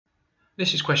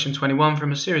This is question 21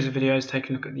 from a series of videos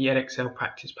taking a look at the Edexcel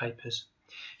practice papers.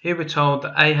 Here we're told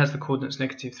that A has the coordinates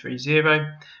 -3,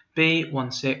 0, B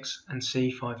 1, 6 and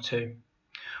C 5, 2.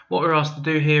 What we're asked to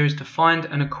do here is to find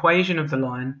an equation of the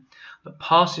line that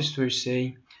passes through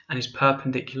C and is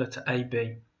perpendicular to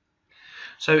AB.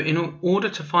 So in order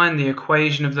to find the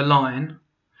equation of the line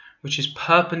which is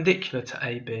perpendicular to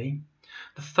AB,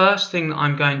 the first thing that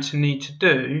I'm going to need to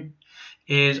do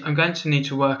is I'm going to need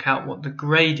to work out what the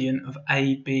gradient of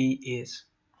AB is.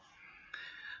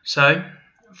 So,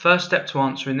 first step to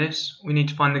answering this, we need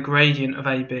to find the gradient of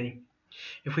AB.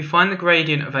 If we find the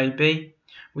gradient of AB,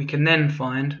 we can then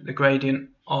find the gradient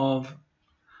of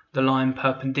the line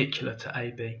perpendicular to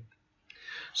AB.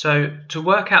 So, to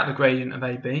work out the gradient of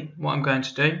AB, what I'm going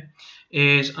to do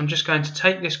is I'm just going to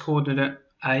take this coordinate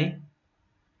A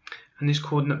and this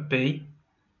coordinate B,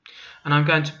 and I'm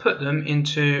going to put them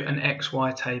into an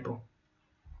XY table.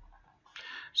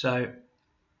 So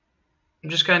I'm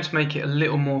just going to make it a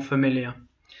little more familiar.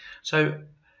 So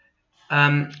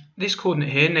this coordinate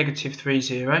here, -3,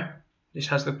 0, this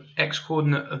has the X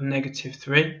coordinate of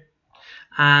 -3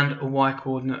 and a Y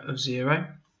coordinate of 0.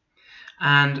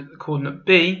 And the coordinate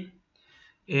B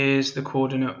is the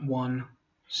coordinate 1,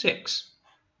 6.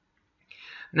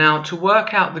 Now to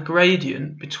work out the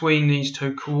gradient between these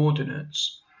two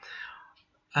coordinates,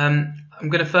 I'm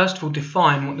going to first of all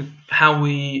define how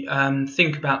we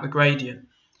think about the gradient.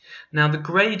 Now the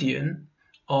gradient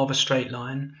of a straight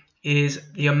line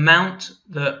is the amount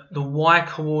that the y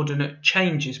coordinate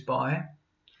changes by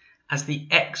as the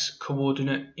x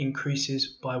coordinate increases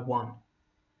by 1.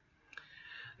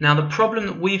 Now the problem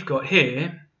that we've got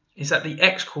here is that the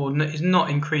x coordinate is not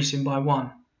increasing by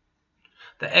 1.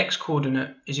 The x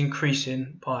coordinate is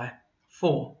increasing by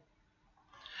 4.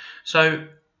 So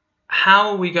how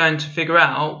are we going to figure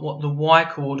out what the y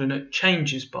coordinate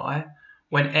changes by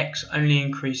when x only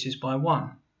increases by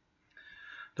 1?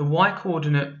 The y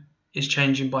coordinate is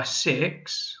changing by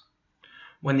 6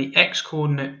 when the x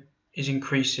coordinate is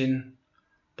increasing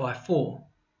by 4.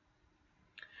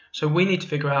 So we need to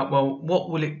figure out, well, what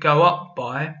will it go up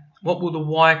by? What will the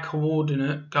y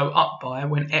coordinate go up by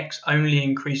when x only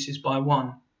increases by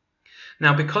 1?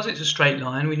 Now, because it's a straight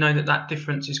line, we know that that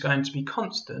difference is going to be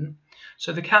constant.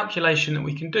 So the calculation that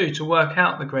we can do to work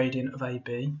out the gradient of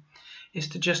AB is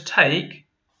to just take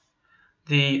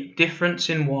the difference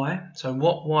in y, so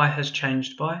what y has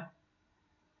changed by,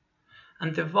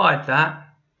 and divide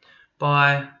that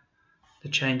by the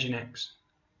change in x,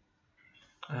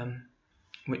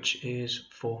 which is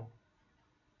 4.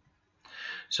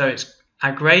 So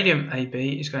our gradient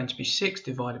AB is going to be 6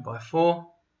 divided by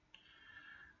 4.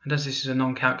 And as this is a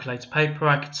non-calculator paper,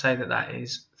 I could say that that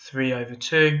is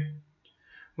 3/2,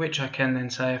 which I can then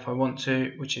say if I want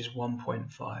to, which is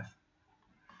 1.5.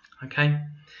 Okay,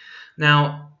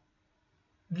 now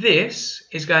this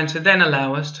is going to then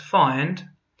allow us to find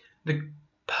the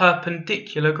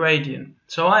perpendicular gradient.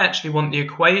 So I actually want the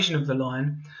equation of the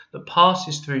line that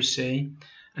passes through C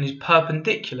and is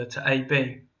perpendicular to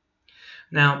AB.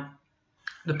 Now,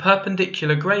 the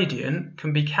perpendicular gradient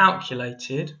can be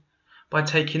calculated by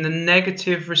taking the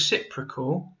negative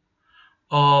reciprocal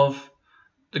of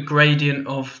the gradient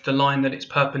of the line that it's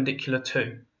perpendicular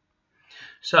to.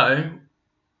 So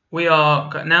we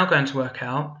are now going to work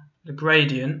out the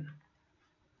gradient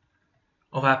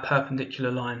of our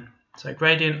perpendicular line. So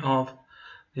gradient of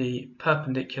the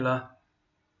perpendicular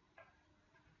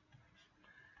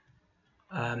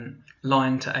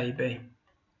line to AB.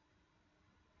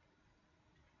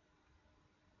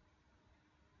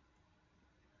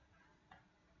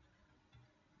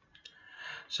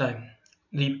 So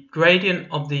the gradient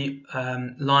of the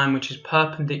line which is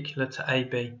perpendicular to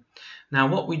AB. Now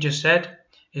what we just said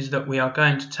is that we are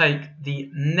going to take the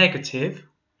negative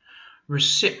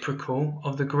reciprocal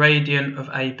of the gradient of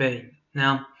AB.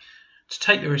 Now to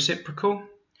take the reciprocal,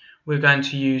 we're going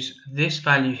to use this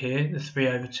value here, the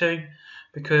 3/2,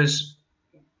 because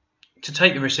to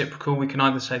take the reciprocal we can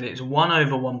either say that it's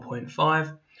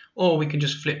 1/1.5, or we can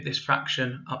just flip this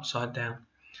fraction upside down.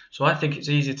 So I think it's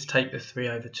easier to take the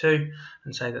 3/2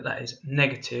 and say that that is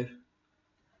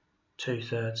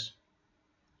 -2/3.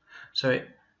 So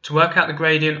to work out the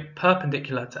gradient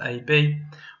perpendicular to AB,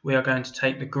 we are going to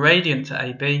take the gradient to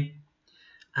AB,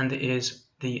 and it is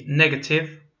the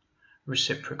negative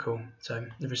reciprocal. So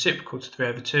the reciprocal to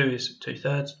 3/2 is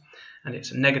 2/3, and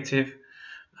it's a negative,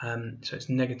 so it's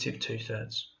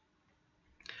 -2/3.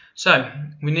 So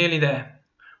we're nearly there.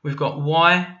 We've got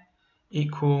y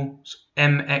equals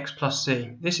mx plus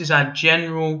c. This is our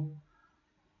general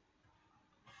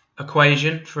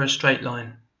equation for a straight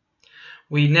line.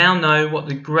 We now know what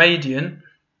the gradient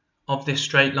of this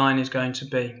straight line is going to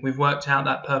be. We've worked out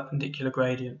that perpendicular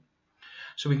gradient.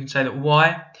 So we can say that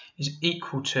y is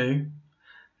equal to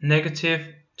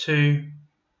negative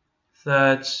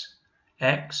 2/3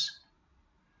 x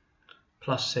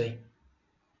plus c.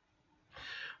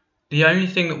 The only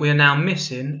thing that we are now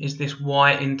missing is this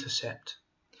y-intercept.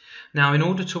 Now, in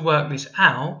order to work this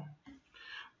out,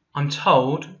 I'm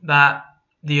told that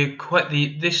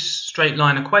this straight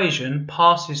line equation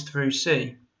passes through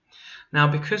c. Now,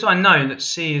 because I know that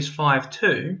c is 5,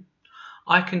 2,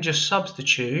 I can just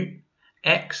substitute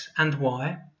x and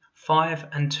y, 5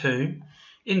 and 2,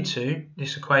 into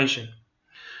this equation.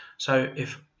 So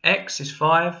if x is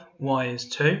 5, y is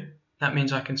 2, that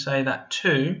means I can say that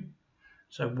 2,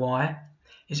 so y,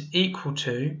 is equal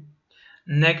to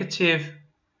negative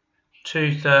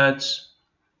 2/3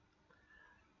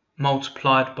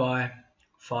 multiplied by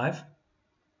 5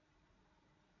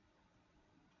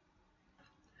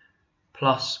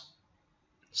 plus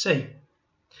c.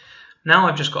 Now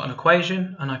I've just got an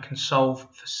equation and I can solve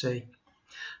for c.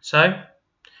 So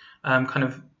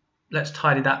let's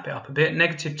tidy that bit up a bit.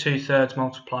 Negative 2/3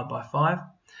 multiplied by 5.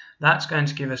 That's going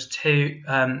to give us 2.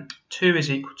 2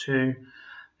 is equal to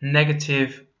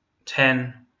negative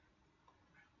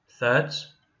 10/3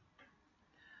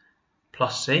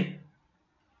 plus c.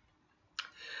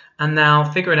 And now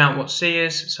figuring out what c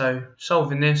is, so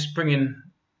solving this, adding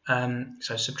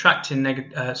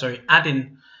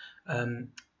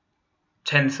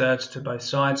 10/3 to both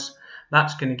sides,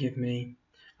 that's going to give me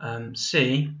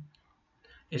c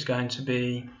is going to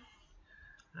be,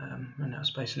 run out of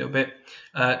space a little bit,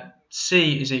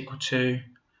 c is equal to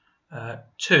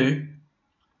 2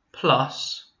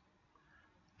 plus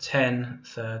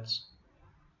 10/3.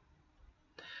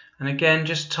 And again,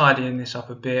 just tidying this up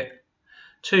a bit,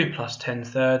 2 plus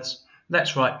 10/3,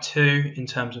 let's write 2 in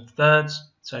terms of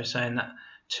thirds, so saying that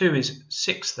 2 is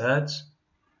 6/3,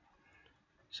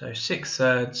 so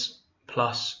 6/3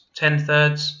 plus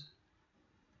 10/3,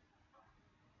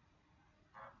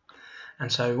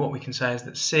 and so what we can say is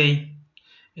that c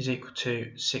is equal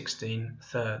to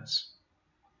 16/3.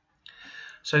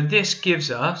 So this gives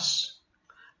us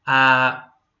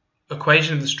our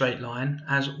equation of the straight line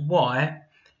as y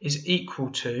is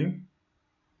equal to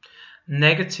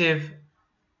negative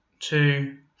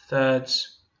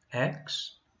 2/3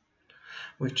 x.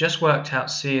 We've just worked out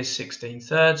c is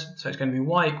 16/3, so it's going to be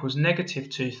y equals negative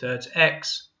 2/3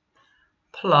 x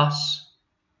plus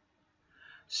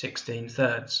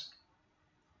 16/3.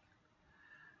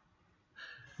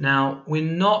 Now, we're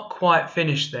not quite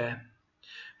finished there,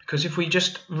 because if we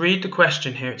just read the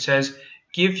question here, it says,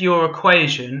 give your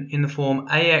equation in the form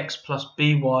ax plus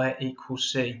by equals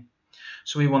c.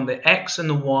 So we want the x and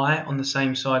the y on the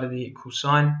same side of the equal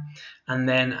sign, and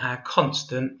then our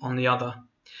constant on the other.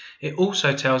 It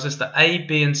also tells us that a,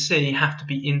 b, and c have to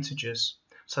be integers,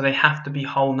 so they have to be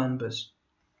whole numbers.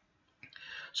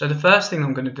 So the first thing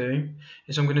I'm going to do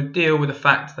is I'm going to deal with the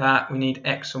fact that we need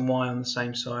x and y on the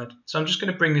same side. So I'm just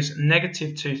going to bring this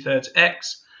negative 2/3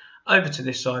 x over to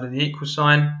this side of the equal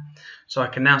sign. So I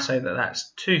can now say that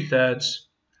that's 2/3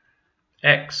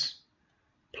 x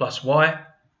plus y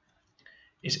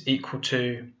is equal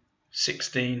to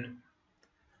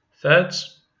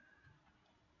 16/3.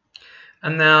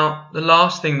 And now the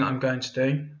last thing that I'm going to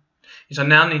do is I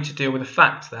now need to deal with the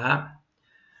fact that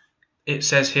it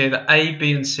says here that a,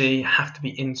 b, and c have to be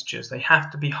integers. They have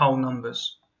to be whole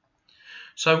numbers.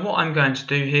 So what I'm going to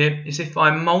do here is if I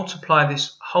multiply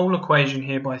this whole equation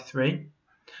here by 3,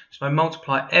 so I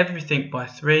multiply everything by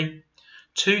 3,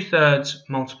 2/3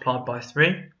 multiplied by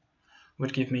 3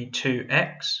 would give me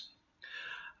 2x,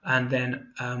 and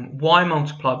then y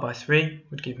multiplied by 3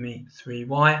 would give me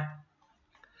 3y,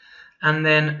 and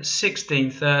then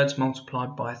 16/3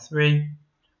 multiplied by 3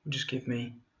 would just give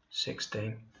me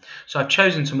 16. So I've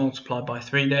chosen to multiply by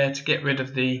 3 there to get rid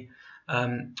of the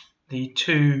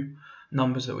two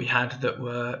numbers that we had that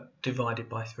were divided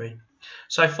by 3.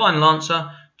 So final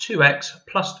answer, 2x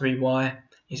plus 3y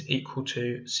is equal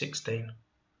to 16.